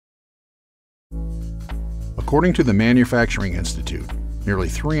According to the Manufacturing Institute, nearly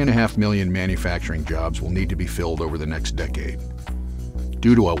 3.5 million manufacturing jobs will need to be filled over the next decade.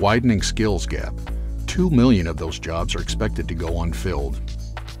 Due to a widening skills gap, 2 million of those jobs are expected to go unfilled.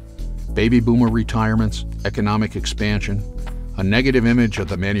 Baby boomer retirements, economic expansion, a negative image of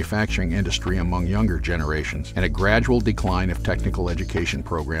the manufacturing industry among younger generations, and a gradual decline of technical education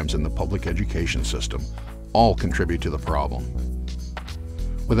programs in the public education system all contribute to the problem.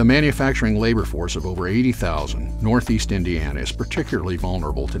 With a manufacturing labor force of over 80,000, Northeast Indiana is particularly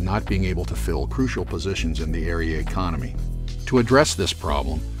vulnerable to not being able to fill crucial positions in the area economy. To address this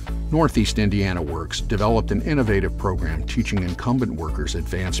problem, Northeast Indiana Works developed an innovative program teaching incumbent workers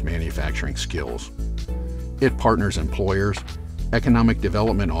advanced manufacturing skills. It partners employers, economic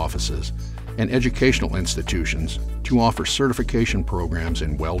development offices, and educational institutions to offer certification programs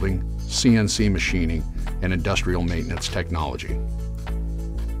in welding, CNC machining, and industrial maintenance technology.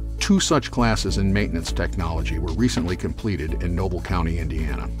 2 such classes in maintenance technology were recently completed in Noble County,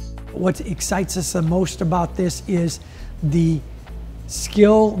 Indiana. What excites us the most about this is the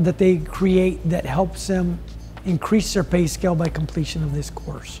skill that they create that helps them increase their pay scale by completion of this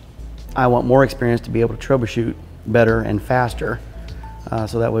course. I want more experience to be able to troubleshoot better and faster,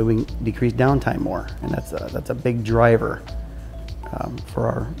 so that way we can decrease downtime more, and that's a big driver for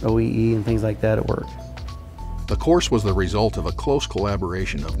our OEE and things like that at work. The course was the result of a close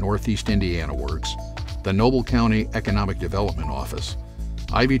collaboration of Northeast Indiana Works, the Noble County Economic Development Office,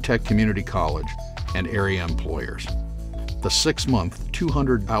 Ivy Tech Community College, and area employers. The 6-month,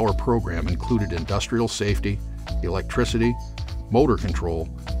 200-hour program included industrial safety, electricity, motor control,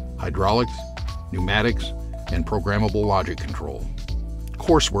 hydraulics, pneumatics, and programmable logic control.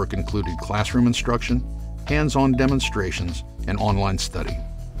 Coursework included classroom instruction, hands-on demonstrations, and online study.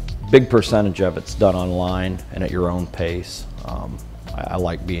 Big percentage of it's done online and at your own pace. I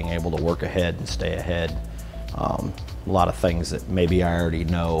like being able to work ahead and stay ahead. A lot of things that maybe I already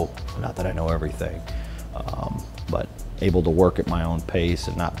know, not that I know everything, but able to work at my own pace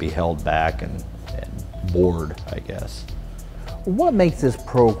and not be held back and bored, I guess. What makes this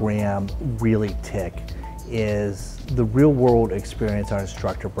program really tick is the real world experience our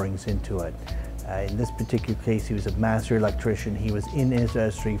instructor brings into it. In this particular case, he was a master electrician. He was in his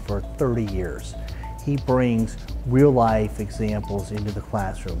industry for 30 years. He brings real life examples into the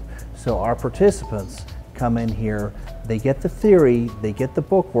classroom. So our participants come in here, they get the theory, they get the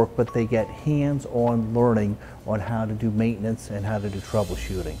book work, but they get hands-on learning on how to do maintenance and how to do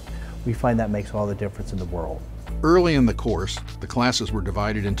troubleshooting. We find that makes all the difference in the world. Early in the course, the classes were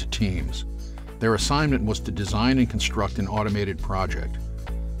divided into teams. Their assignment was to design and construct an automated project.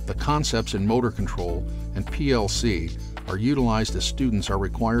 The concepts in motor control and PLC are utilized as students are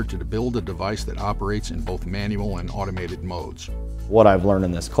required to build a device that operates in both manual and automated modes. What I've learned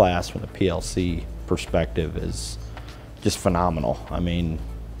in this class from the PLC perspective is just phenomenal. I mean,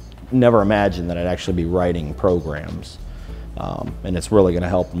 never imagined that I'd actually be writing programs. And it's really going to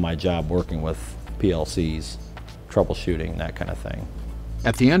help in my job working with PLCs, troubleshooting, that kind of thing.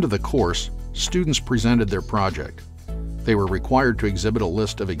 At the end of the course, students presented their project. They were required to exhibit a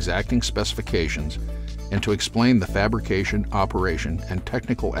list of exacting specifications and to explain the fabrication, operation, and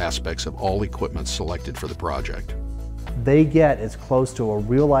technical aspects of all equipment selected for the project. They get as close to a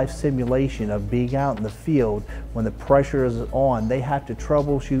real-life simulation of being out in the field when the pressure is on. They have to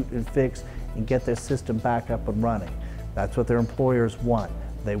troubleshoot and fix and get their system back up and running. That's what their employers want.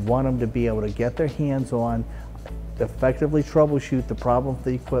 They want them to be able to get their hands on, effectively troubleshoot the problem with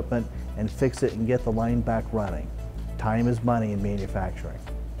the equipment, and fix it and get the line back running. Time is money in manufacturing.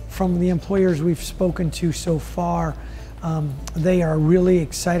 From the employers we've spoken to so far, they are really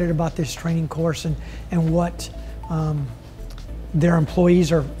excited about this training course and what their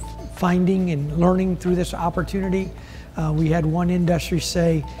employees are finding and learning through this opportunity. We had one industry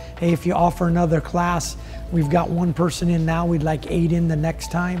say, hey, if you offer another class, we've got 1 person in now, we'd like 8 in the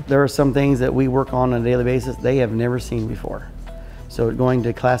next time. There are some things that we work on a daily basis they have never seen before. So going to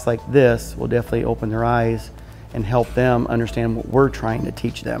a class like this will definitely open their eyes and help them understand what we're trying to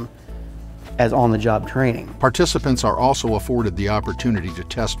teach them as on-the-job training. Participants are also afforded the opportunity to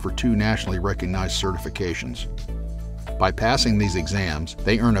test for 2 nationally recognized certifications. By passing these exams,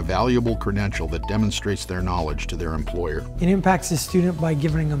 they earn a valuable credential that demonstrates their knowledge to their employer. It impacts the student by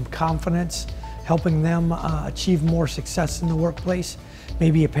giving them confidence, helping them achieve more success in the workplace,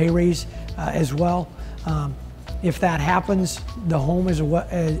 maybe a pay raise as well. If that happens, the home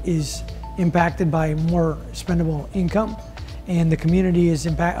is impacted by more spendable income, and the community is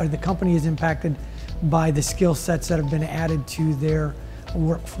the company is impacted by the skill sets that have been added to their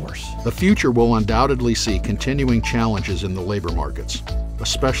workforce. The future will undoubtedly see continuing challenges in the labor markets,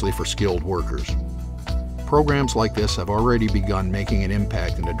 especially for skilled workers. Programs like this have already begun making an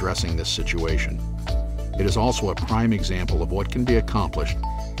impact in addressing this situation. It is also a prime example of what can be accomplished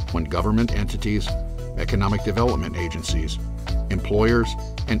when government entities, economic development agencies, employers,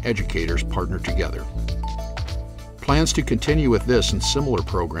 and educators partner together. Plans to continue with this and similar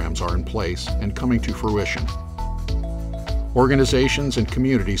programs are in place and coming to fruition. Organizations and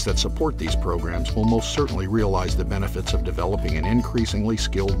communities that support these programs will most certainly realize the benefits of developing an increasingly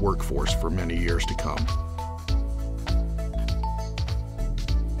skilled workforce for many years to come.